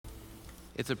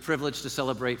It's a privilege to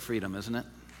celebrate freedom, isn't it?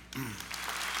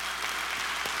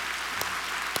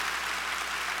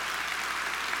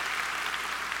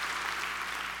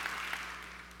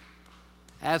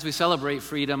 As we celebrate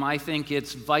freedom, I think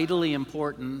it's vitally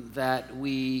important that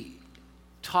we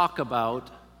talk about,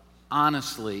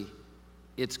 honestly,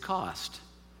 its cost.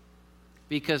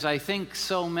 Because I think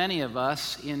so many of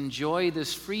us enjoy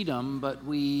this freedom, but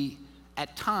we,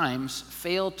 at times,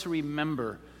 fail to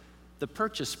remember the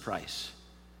purchase price.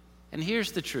 And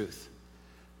here's the truth.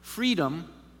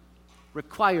 Freedom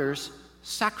requires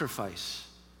sacrifice.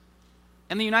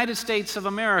 And the United States of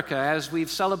America, as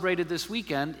we've celebrated this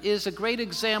weekend, is a great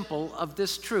example of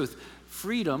this truth.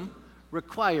 Freedom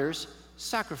requires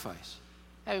sacrifice.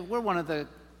 Hey, we're one of the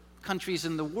countries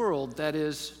in the world that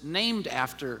is named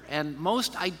after and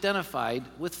most identified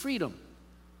with freedom.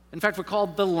 In fact, we're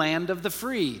called the land of the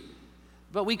free.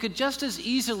 But we could just as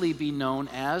easily be known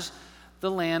as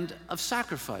the land of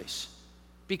sacrifice,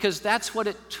 because that's what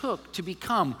it took to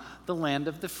become the land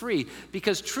of the free.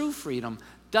 Because true freedom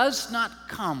does not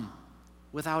come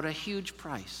without a huge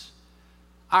price.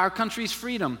 Our country's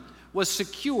freedom was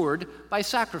secured by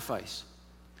sacrifice.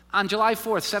 On July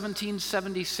 4th,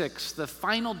 1776, the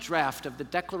final draft of the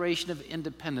Declaration of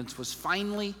Independence was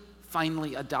finally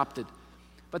adopted.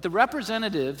 But the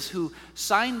representatives who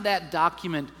signed that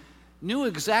document knew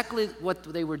exactly what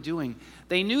they were doing.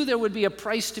 They knew there would be a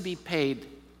price to be paid,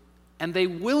 and they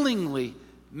willingly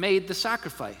made the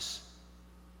sacrifice.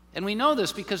 And we know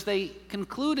this because they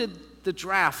concluded the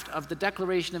draft of the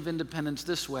Declaration of Independence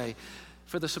this way: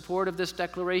 for the support of this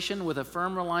declaration, with a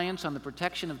firm reliance on the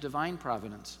protection of divine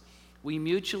providence, we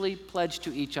mutually pledge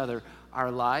to each other our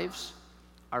lives,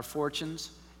 our fortunes,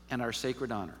 and our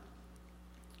sacred honor.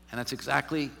 And that's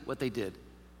exactly what they did.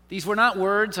 These were not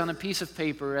words on a piece of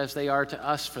paper as they are to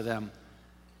us for them.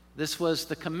 This was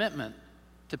the commitment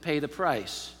to pay the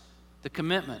price, the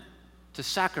commitment to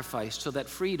sacrifice so that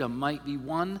freedom might be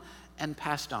won and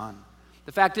passed on.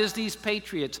 The fact is, these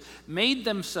patriots made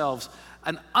themselves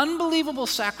an unbelievable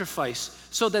sacrifice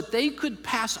so that they could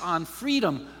pass on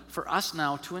freedom for us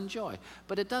now to enjoy.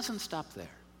 But it doesn't stop there.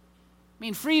 I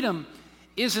mean, freedom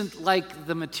isn't like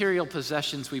the material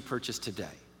possessions we purchase today.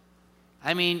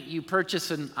 I mean, you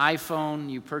purchase an iPhone,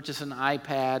 you purchase an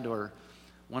iPad, or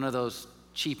one of those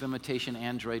cheap imitation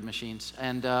Android machines,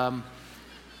 and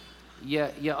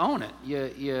you own it.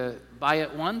 You buy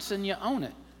it once and you own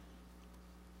it.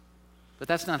 But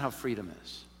that's not how freedom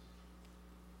is.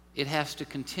 It has to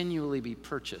continually be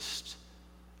purchased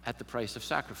at the price of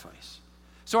sacrifice.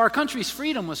 So our country's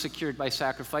freedom was secured by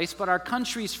sacrifice, but our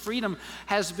country's freedom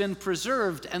has been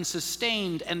preserved and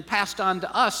sustained and passed on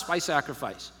to us by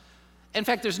sacrifice. In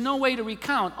fact, there's no way to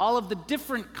recount all of the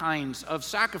different kinds of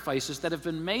sacrifices that have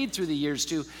been made through the years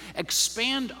to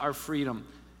expand our freedom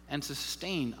and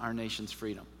sustain our nation's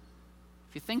freedom.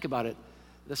 If you think about it,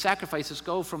 the sacrifices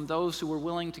go from those who were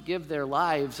willing to give their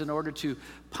lives in order to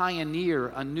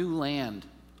pioneer a new land,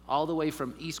 all the way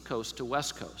from East Coast to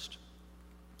West Coast.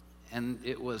 And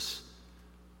it was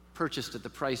purchased at the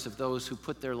price of those who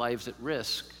put their lives at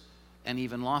risk and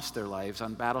even lost their lives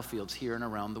on battlefields here and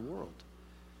around the world.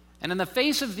 And in the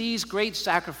face of these great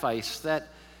sacrifices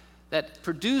that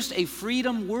produced a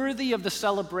freedom worthy of the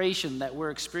celebration that we're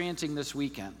experiencing this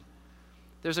weekend,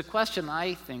 there's a question,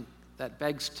 I think, that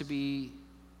begs to be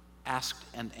asked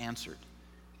and answered.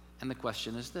 And the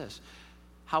question is this: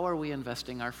 how are we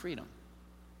investing our freedom?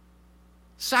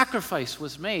 Sacrifice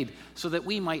was made so that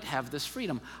we might have this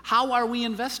freedom. How are we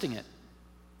investing it?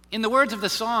 In the words of the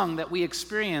song that we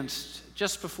experienced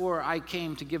just before I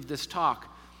came to give this talk,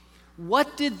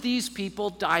 what did these people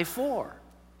die for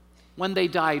when they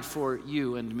died for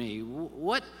you and me?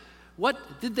 What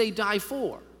did they die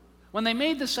for? When they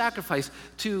made the sacrifice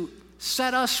to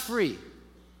set us free,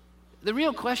 the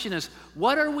real question is,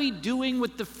 what are we doing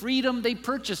with the freedom they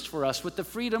purchased for us, with the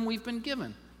freedom we've been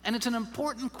given? And it's an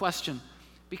important question,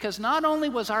 because not only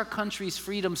was our country's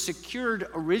freedom secured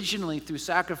originally through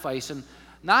sacrifice, and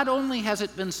not only has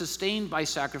it been sustained by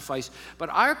sacrifice, but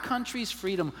our country's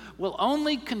freedom will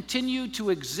only continue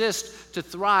to exist, to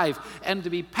thrive, and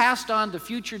to be passed on to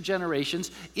future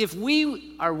generations if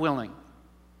we are willing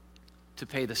to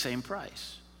pay the same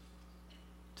price,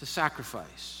 to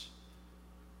sacrifice.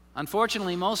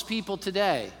 Unfortunately, most people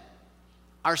today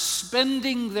are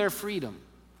spending their freedom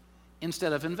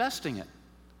instead of investing it.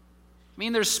 I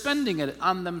mean, they're spending it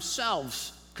on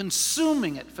themselves,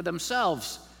 consuming it for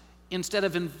themselves, instead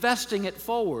of investing it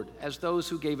forward as those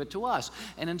who gave it to us.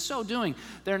 And in so doing,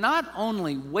 they're not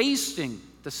only wasting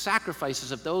the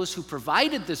sacrifices of those who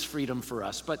provided this freedom for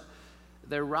us, but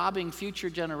they're robbing future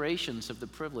generations of the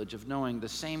privilege of knowing the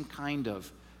same kind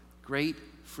of great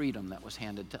freedom that was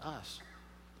handed to us.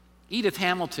 Edith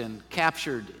Hamilton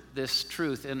captured this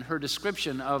truth in her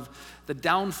description of the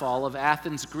downfall of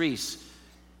Athens, Greece,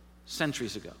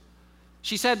 centuries ago.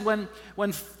 She said when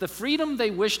the freedom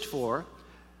they wished for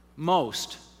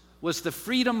most was the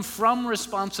freedom from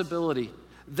responsibility,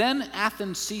 then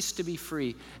Athens ceased to be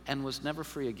free and was never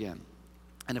free again.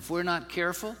 And if we're not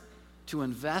careful to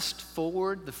invest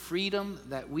forward the freedom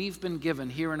that we've been given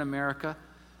here in America,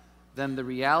 then the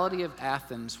reality of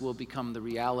Athens will become the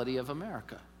reality of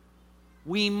America.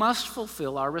 We must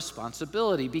fulfill our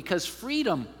responsibility because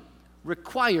freedom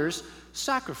requires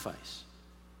sacrifice.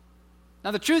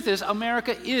 Now, the truth is,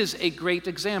 America is a great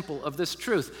example of this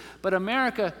truth, but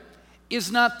America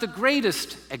is not the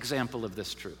greatest example of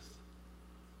this truth.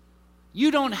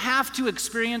 You don't have to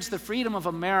experience the freedom of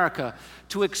America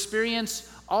to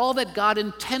experience all that God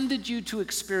intended you to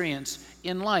experience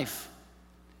in life.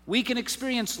 We can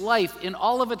experience life in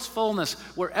all of its fullness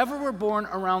wherever we're born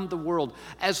around the world,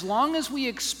 as long as we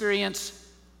experience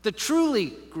the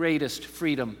truly greatest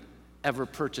freedom ever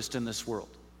purchased in this world.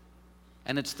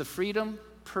 And it's the freedom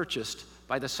purchased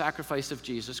by the sacrifice of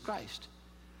Jesus Christ.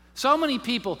 So many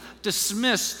people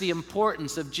dismiss the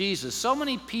importance of Jesus. So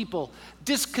many people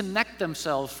disconnect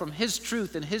themselves from his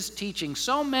truth and his teaching.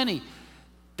 So many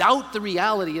doubt the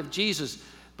reality of Jesus,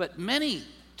 but many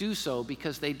do so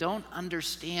because they don't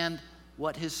understand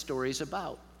what his story is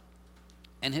about.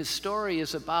 And his story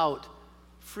is about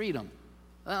freedom.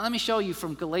 Let me show you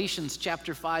from Galatians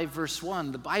chapter 5, verse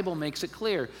 1. The Bible makes it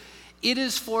clear. It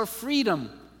is for freedom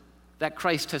that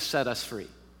Christ has set us free.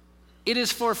 It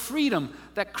is for freedom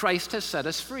that Christ has set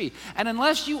us free. And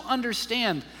unless you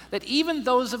understand that even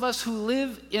those of us who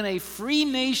live in a free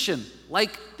nation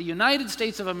like the United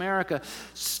States of America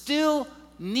still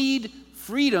need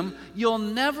freedom, you'll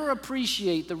never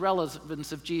appreciate the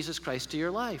relevance of Jesus Christ to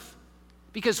your life.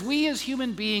 Because we as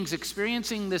human beings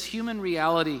experiencing this human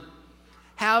reality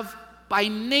have by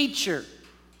nature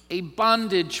a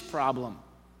bondage problem.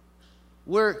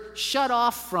 We're shut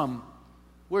out from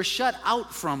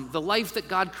the life that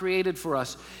God created for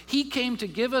us. He came to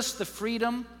give us the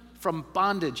freedom from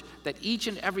bondage that each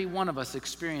and every one of us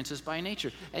experiences by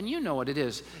nature. And you know what it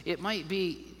is. It might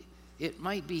be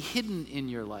hidden in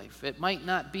your life. It might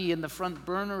not be in the front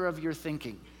burner of your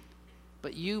thinking.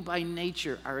 But you by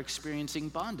nature are experiencing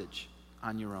bondage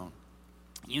on your own.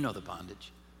 You know the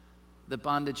bondage. The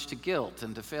bondage to guilt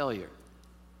and to failure.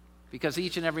 Because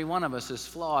each and every one of us is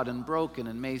flawed and broken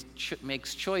and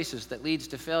makes choices that leads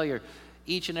to failure.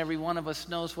 Each and every one of us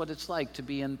knows what it's like to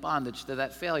be in bondage to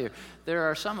that failure. There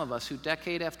are some of us who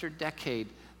decade after decade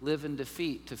live in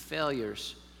defeat to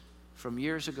failures from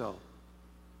years ago.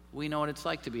 We know what it's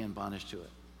like to be in bondage to it.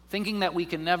 Thinking that we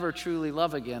can never truly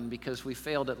love again because we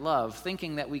failed at love.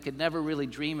 Thinking that we could never really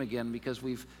dream again because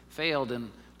we've failed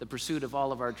in the pursuit of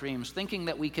all of our dreams. Thinking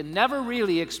that we can never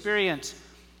really experience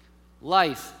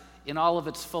life in all of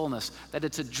its fullness, that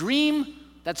it's a dream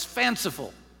that's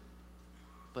fanciful,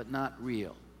 but not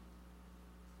real.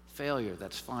 Failure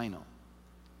that's final.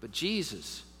 But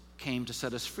Jesus came to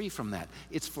set us free from that.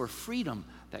 It's for freedom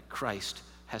that Christ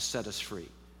has set us free.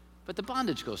 But the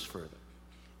bondage goes further.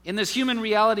 In this human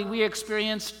reality, we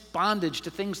experience bondage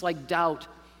to things like doubt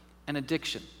and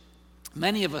addiction.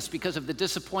 Many of us, because of the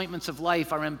disappointments of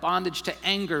life, are in bondage to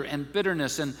anger and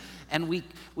bitterness, and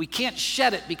we can't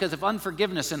shed it because of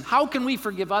unforgiveness. And how can we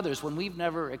forgive others when we've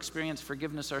never experienced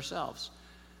forgiveness ourselves?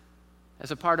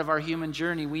 As a part of our human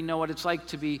journey, we know what it's like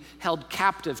to be held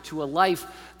captive to a life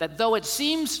that, though it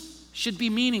seems should be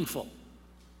meaningful,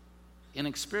 in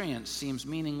experience seems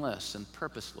meaningless, and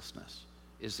purposelessness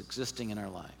is existing in our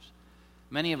lives.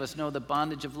 Many of us know the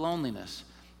bondage of loneliness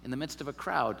in the midst of a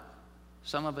crowd.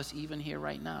 Some of us, even here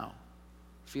right now,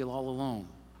 feel all alone.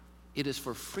 It is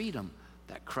for freedom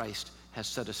that Christ has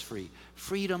set us free.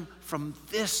 Freedom from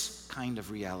this kind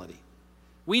of reality.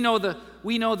 We know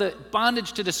the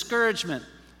bondage to discouragement,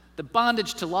 the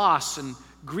bondage to loss and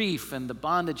grief, and the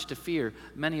bondage to fear.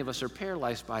 Many of us are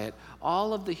paralyzed by it.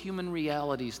 All of the human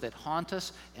realities that haunt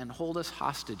us and hold us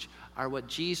hostage are what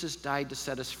Jesus died to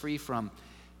set us free from.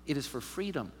 It is for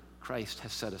freedom Christ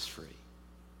has set us free.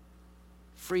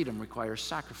 Freedom requires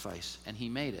sacrifice, and he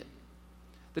made it.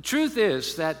 The truth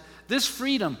is that this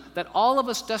freedom that all of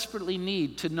us desperately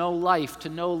need to know life, to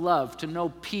know love, to know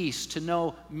peace, to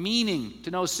know meaning, to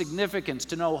know significance,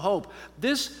 to know hope,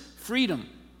 this freedom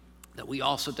that we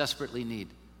also desperately need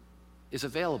is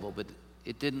available, but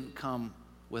it didn't come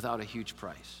without a huge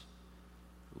price.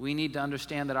 We need to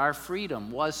understand that our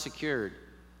freedom was secured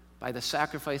by the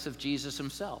sacrifice of Jesus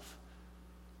himself.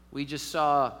 We just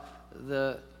saw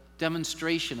the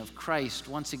demonstration of Christ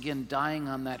once again dying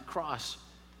on that cross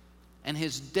And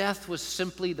his death was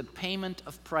simply the payment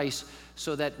of price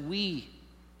so that we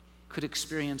could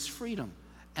experience freedom.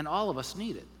 And all of us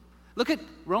need it. Look at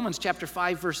Romans chapter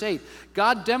 5, verse 8.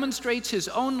 God demonstrates his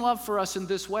own love for us in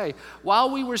this way.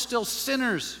 While we were still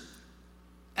sinners,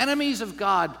 enemies of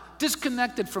God,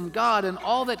 disconnected from God and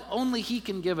all that only he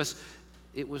can give us,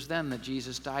 it was then that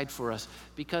Jesus died for us.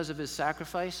 Because of his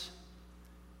sacrifice,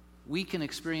 we can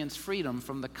experience freedom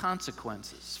from the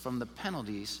consequences, from the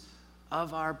penalties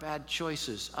of our bad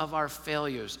choices, of our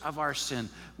failures, of our sin.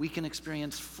 We can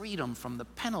experience freedom from the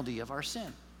penalty of our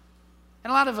sin. And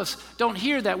a lot of us don't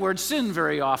hear that word sin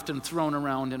very often thrown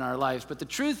around in our lives. But the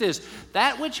truth is,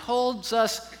 that which holds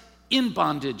us in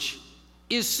bondage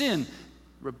is sin.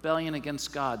 Rebellion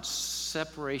against God,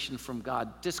 separation from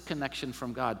God, disconnection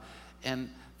from God. And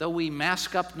though we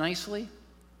mask up nicely,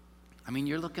 I mean,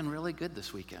 you're looking really good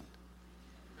this weekend.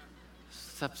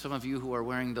 Except some of you who are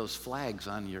wearing those flags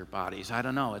on your bodies. I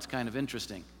don't know, it's kind of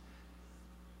interesting.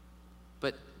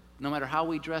 But no matter how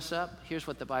we dress up, here's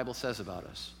what the Bible says about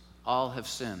us. All have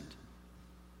sinned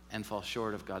and fall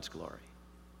short of God's glory.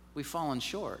 We've fallen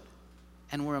short,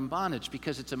 and we're in bondage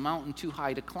because it's a mountain too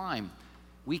high to climb.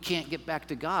 We can't get back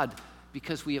to God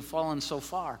because we have fallen so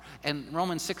far. And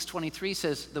Romans 6:23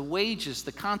 says the wages,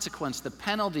 the consequence, the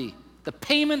penalty, the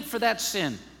payment for that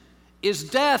sin is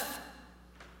death.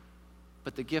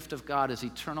 But the gift of God is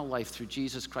eternal life through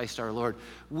Jesus Christ our Lord.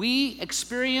 We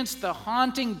experience the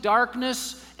haunting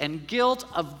darkness and guilt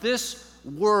of this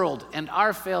world and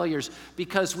our failures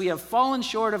because we have fallen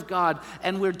short of God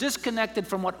and we're disconnected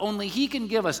from what only he can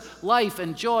give us, life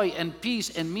and joy and peace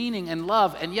and meaning and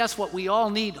love, and yes, what we all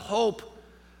need, hope.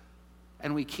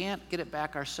 And we can't get it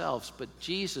back ourselves, but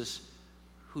Jesus,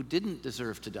 who didn't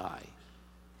deserve to die,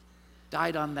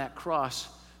 died on that cross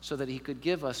so that he could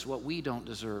give us what we don't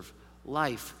deserve,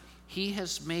 life. He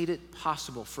has made it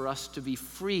possible for us to be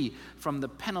free from the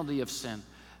penalty of sin.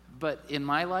 But in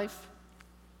my life,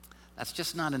 that's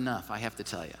just not enough, I have to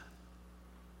tell you.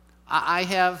 I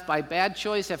have, by bad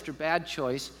choice after bad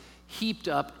choice, heaped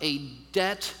up a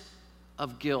debt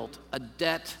of guilt, a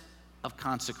debt of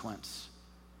consequence.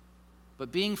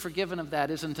 But being forgiven of that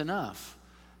isn't enough,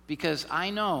 because I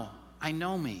know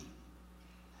me.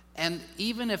 And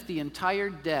even if the entire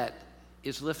debt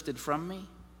is lifted from me,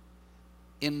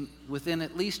 within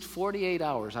at least 48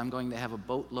 hours, I'm going to have a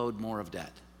boatload more of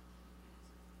debt.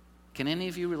 Can any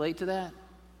of you relate to that?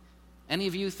 Any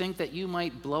of you think that you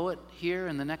might blow it here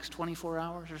in the next 24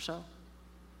 hours or so?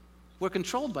 We're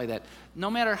controlled by that. No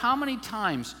matter how many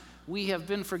times we have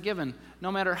been forgiven,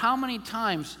 no matter how many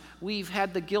times we've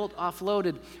had the guilt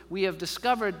offloaded, we have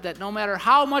discovered that no matter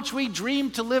how much we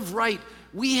dream to live right,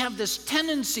 we have this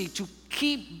tendency to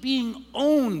keep being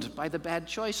owned by the bad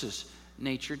choices.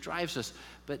 Nature drives us.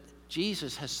 But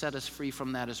Jesus has set us free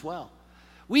from that as well.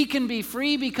 We can be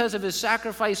free because of his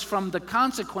sacrifice from the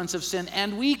consequence of sin,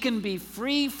 and we can be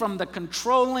free from the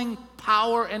controlling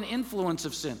power and influence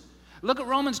of sin. Look at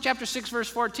Romans chapter 6, verse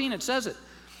 14. It says it.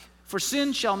 For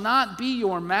sin shall not be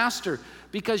your master,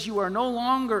 because you are no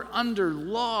longer under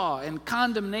law and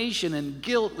condemnation and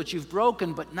guilt which you've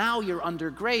broken, but now you're under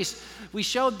grace. We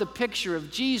showed the picture of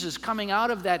Jesus coming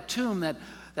out of that tomb,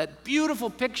 that beautiful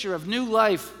picture of new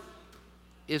life.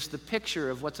 Is the picture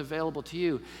of what's available to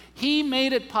you. He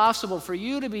made it possible for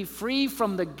you to be free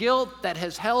from the guilt that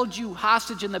has held you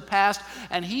hostage in the past,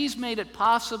 and he's made it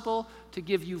possible to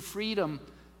give you freedom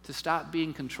to stop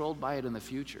being controlled by it in the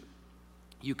future.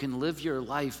 You can live your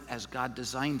life as God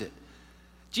designed it.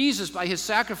 Jesus, by his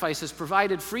sacrifice, has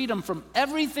provided freedom from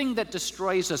everything that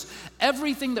destroys us,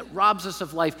 everything that robs us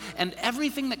of life, and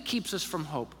everything that keeps us from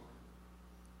hope.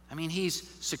 I mean, he's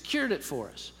secured it for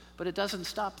us, but it doesn't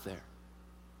stop there.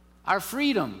 Our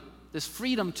freedom, this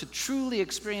freedom to truly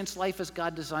experience life as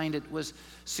God designed it, was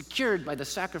secured by the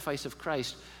sacrifice of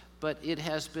Christ, but it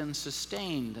has been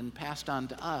sustained and passed on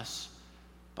to us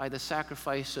by the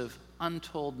sacrifice of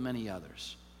untold many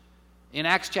others. In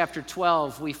Acts chapter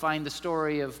 12, we find the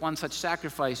story of one such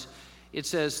sacrifice. It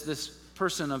says this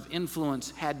person of influence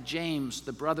had James,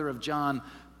 the brother of John,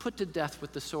 put to death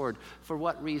with the sword. For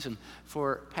what reason?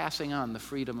 For passing on the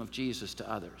freedom of Jesus to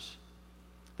others.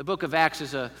 The book of Acts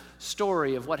is a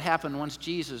story of what happened once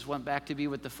Jesus went back to be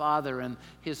with the Father and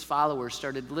his followers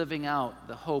started living out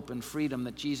the hope and freedom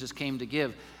that Jesus came to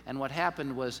give. And what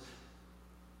happened was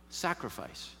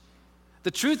sacrifice.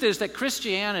 The truth is that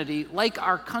Christianity, like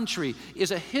our country, is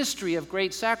a history of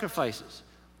great sacrifices.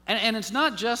 And it's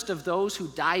not just of those who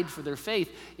died for their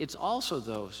faith, it's also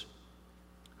those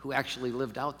who actually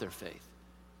lived out their faith.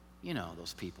 You know,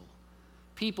 those people.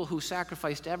 People who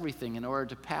sacrificed everything in order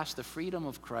to pass the freedom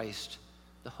of Christ,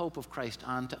 the hope of Christ,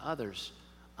 on to others,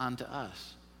 on to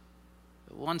us.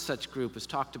 One such group is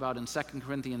talked about in 2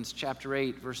 Corinthians chapter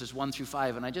 8, verses 1 through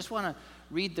 5. And I just want to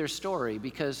read their story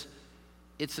because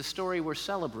it's a story we're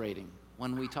celebrating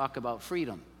when we talk about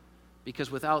freedom.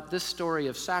 Because without this story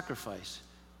of sacrifice,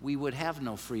 we would have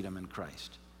no freedom in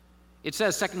Christ. It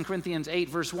says, 2 Corinthians 8,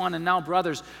 verse 1, "And now,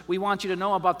 brothers, we want you to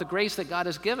know about the grace that God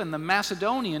has given the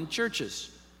Macedonian churches.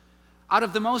 Out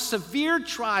of the most severe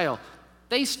trial,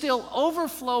 they still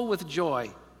overflow with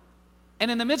joy. And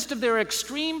in the midst of their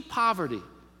extreme poverty,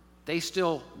 they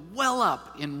still well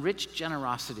up in rich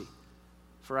generosity.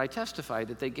 For I testify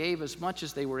that they gave as much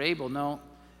as they were able. No,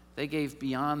 they gave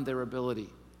beyond their ability.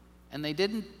 And they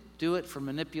didn't do it for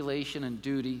manipulation and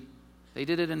duty. They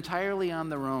did it entirely on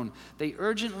their own. They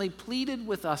urgently pleaded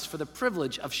with us for the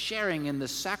privilege of sharing in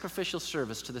this sacrificial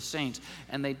service to the saints.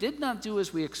 And they did not do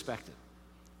as we expected,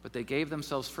 but they gave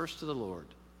themselves first to the Lord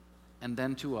and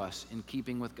then to us in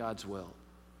keeping with God's will."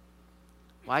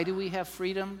 Why do we have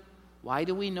freedom? Why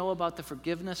do we know about the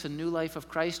forgiveness and new life of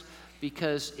Christ?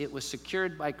 Because it was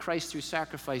secured by Christ through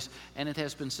sacrifice, and it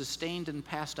has been sustained and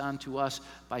passed on to us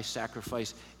by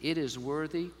sacrifice. It is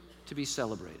worthy to be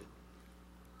celebrated.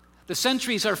 The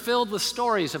centuries are filled with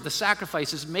stories of the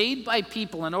sacrifices made by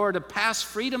people in order to pass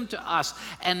freedom to us,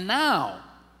 and now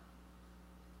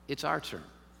it's our turn.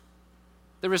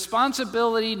 The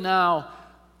responsibility now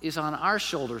is on our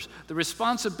shoulders. The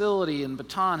responsibility and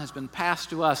baton has been passed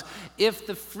to us. If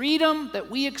the freedom that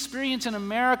we experience in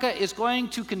America is going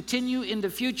to continue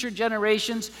into future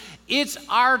generations, it's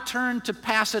our turn to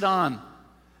pass it on.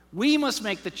 We must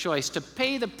make the choice to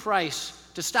pay the price,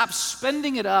 to stop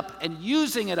spending it up and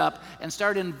using it up and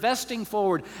start investing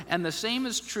forward. And the same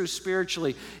is true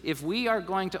spiritually. If we are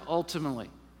going to ultimately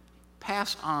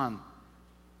pass on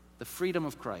the freedom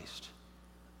of Christ,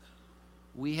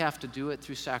 we have to do it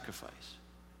through sacrifice.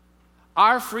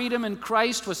 Our freedom in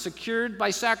Christ was secured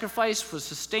by sacrifice, was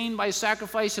sustained by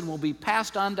sacrifice, and will be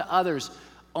passed on to others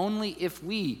only if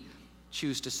we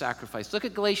choose to sacrifice. Look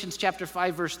at Galatians chapter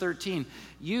 5, verse 13.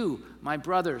 "You, my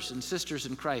brothers and sisters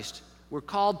in Christ, were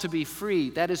called to be free."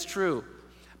 That is true.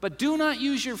 "But do not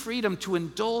use your freedom to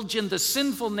indulge in the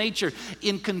sinful nature,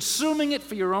 in consuming it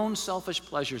for your own selfish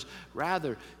pleasures.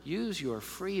 Rather, use your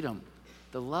freedom,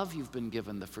 the love you've been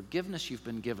given, the forgiveness you've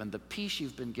been given, the peace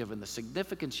you've been given, the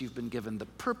significance you've been given, the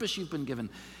purpose you've been given.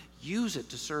 Use it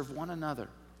to serve one another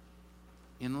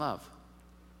in love."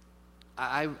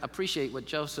 I appreciate what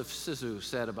Joseph Sisu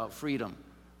said about freedom.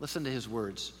 Listen to his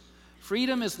words.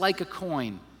 "Freedom is like a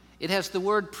coin. It has the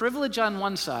word privilege on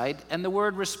one side and the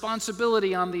word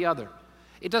responsibility on the other.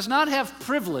 It does not have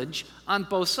privilege on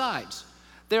both sides.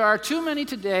 There are too many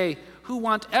today who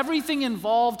want everything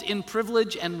involved in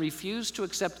privilege and refuse to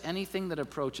accept anything that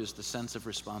approaches the sense of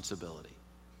responsibility."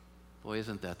 Boy,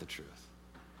 isn't that the truth?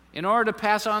 In order to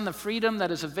pass on the freedom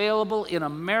that is available in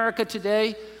America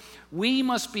today, we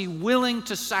must be willing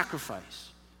to sacrifice.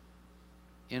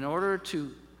 In order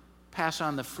to pass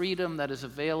on the freedom that is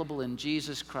available in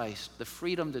Jesus Christ, the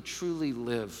freedom to truly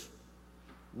live,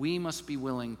 we must be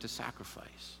willing to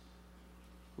sacrifice.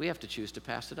 We have to choose to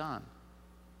pass it on.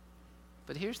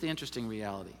 But here's the interesting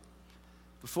reality.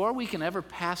 Before we can ever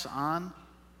pass on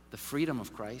the freedom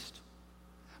of Christ,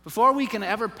 before we can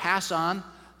ever pass on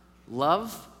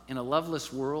love in a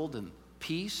loveless world and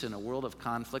peace in a world of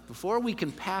conflict, before we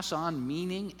can pass on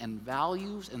meaning and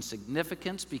values and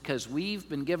significance because we've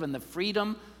been given the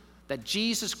freedom that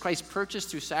Jesus Christ purchased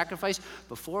through sacrifice,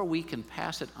 before we can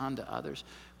pass it on to others,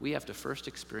 we have to first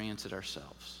experience it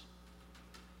ourselves.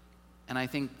 And I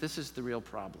think this is the real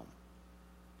problem.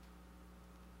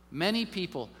 Many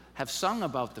people have sung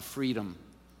about the freedom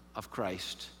of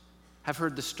Christ, have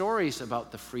heard the stories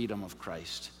about the freedom of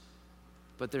Christ,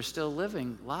 but they're still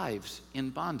living lives in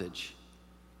bondage.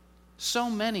 So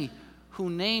many who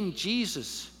name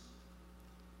Jesus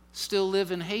still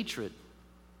live in hatred,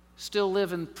 still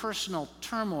live in personal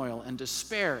turmoil and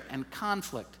despair and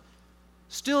conflict,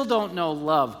 still don't know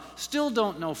love, still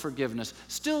don't know forgiveness,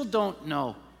 still don't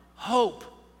know hope.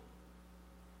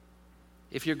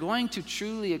 If you're going to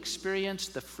truly experience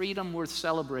the freedom worth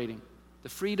celebrating, the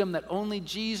freedom that only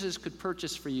Jesus could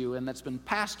purchase for you and that's been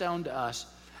passed down to us,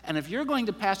 and if you're going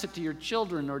to pass it to your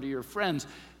children or to your friends,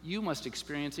 you must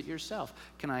experience it yourself.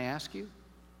 Can I ask you,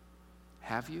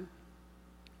 have you?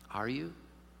 Are you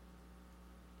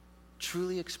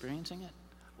truly experiencing it?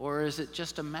 Or is it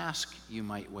just a mask you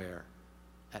might wear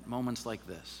at moments like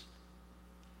this?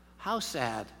 How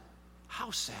sad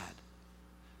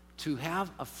to have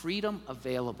a freedom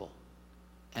available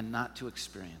and not to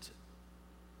experience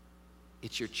it.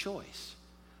 It's your choice.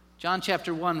 John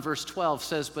chapter 1, verse 12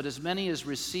 says, "But as many as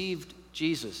received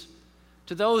Jesus,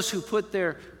 to those who put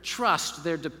their trust,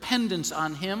 their dependence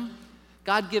on him,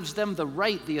 God gives them the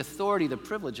right, the authority, the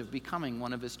privilege of becoming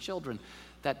one of his children.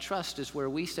 That trust is where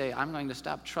we say, I'm going to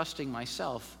stop trusting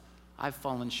myself. I've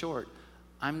fallen short.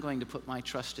 I'm going to put my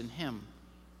trust in him.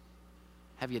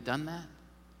 Have you done that?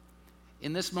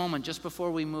 In this moment, just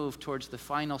before we move towards the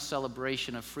final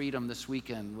celebration of freedom this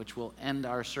weekend, which will end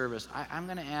our service, I'm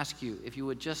going to ask you if you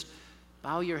would just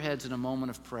bow your heads in a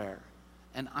moment of prayer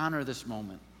and honor this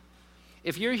moment.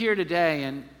 If you're here today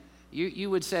and you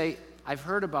would say, I've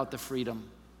heard about the freedom,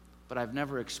 but I've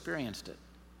never experienced it,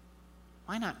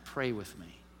 why not pray with me?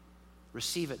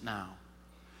 Receive it now.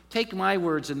 Take my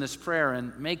words in this prayer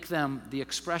and make them the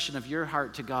expression of your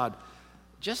heart to God.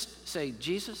 Just say,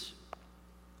 Jesus,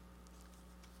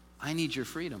 I need your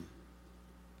freedom.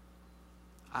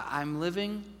 I'm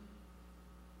living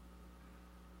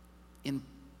in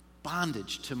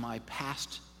bondage to my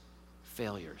past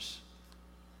failures,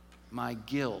 my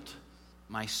guilt,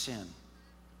 my sin.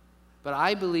 But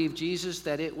I believe, Jesus,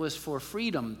 that it was for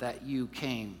freedom that you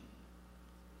came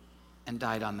and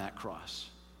died on that cross.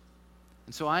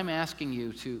 And so I'm asking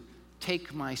you to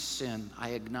take my sin, I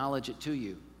acknowledge it to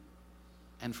you,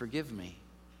 and forgive me.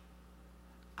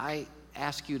 I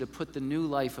ask you to put the new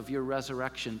life of your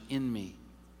resurrection in me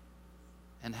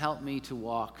and help me to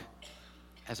walk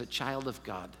as a child of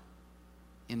God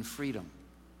in freedom.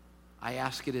 I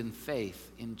ask it in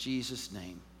faith in Jesus'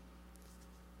 name.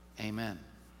 Amen.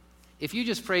 If you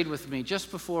just prayed with me just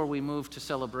before we move to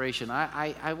celebration,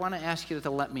 I want to ask you to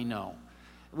let me know.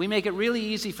 We make it really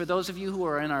easy for those of you who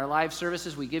are in our live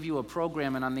services. We give you a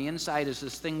program, and on the inside is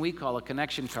this thing we call a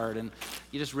connection card, and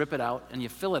you just rip it out and you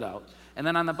fill it out. And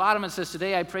then on the bottom it says,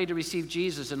 today I prayed to receive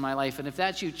Jesus in my life. And if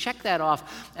that's you, check that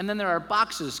off. And then there are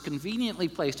boxes conveniently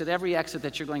placed at every exit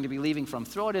that you're going to be leaving from.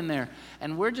 Throw it in there,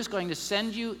 and we're just going to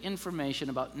send you information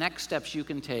about next steps you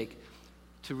can take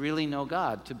to really know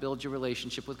God, to build your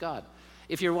relationship with God.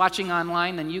 If you're watching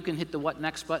online, then you can hit the What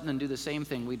Next button and do the same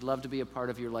thing. We'd love to be a part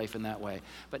of your life in that way.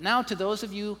 But now, to those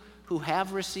of you who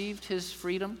have received his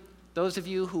freedom, those of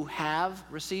you who have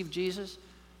received Jesus,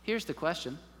 here's the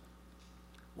question.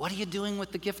 What are you doing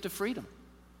with the gift of freedom?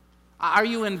 Are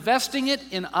you investing it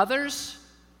in others,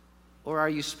 or are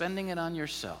you spending it on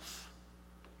yourself?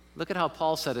 Look at how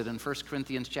Paul said it in 1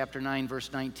 Corinthians chapter 9,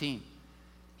 verse 19.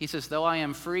 He says, though I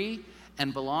am free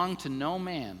and belong to no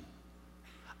man,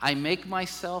 I make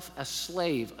myself a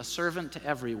slave, a servant to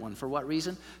everyone. For what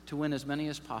reason? To win as many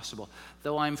as possible.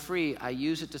 Though I'm free, I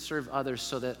use it to serve others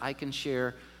so that I can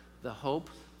share the hope,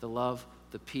 the love,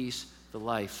 the peace, the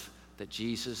life that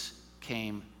Jesus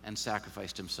came and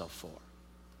sacrificed himself for.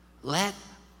 Let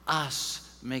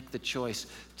us make the choice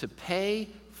to pay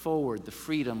forward the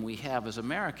freedom we have as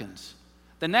Americans.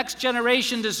 The next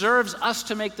generation deserves us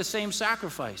to make the same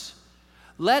sacrifice.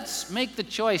 Let's make the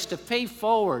choice to pay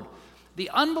forward the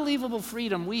unbelievable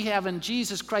freedom we have in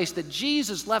Jesus Christ, that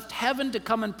Jesus left heaven to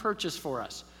come and purchase for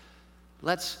us.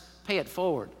 Let's pay it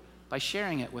forward by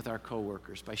sharing it with our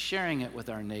coworkers, by sharing it with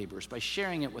our neighbors, by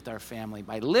sharing it with our family,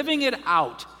 by living it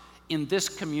out in this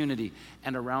community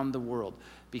and around the world.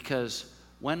 Because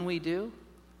when we do,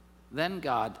 then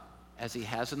God, as he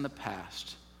has in the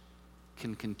past,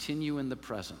 can continue in the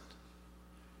present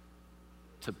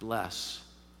to bless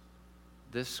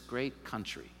this great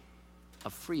country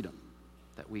of freedom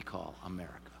that we call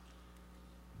America.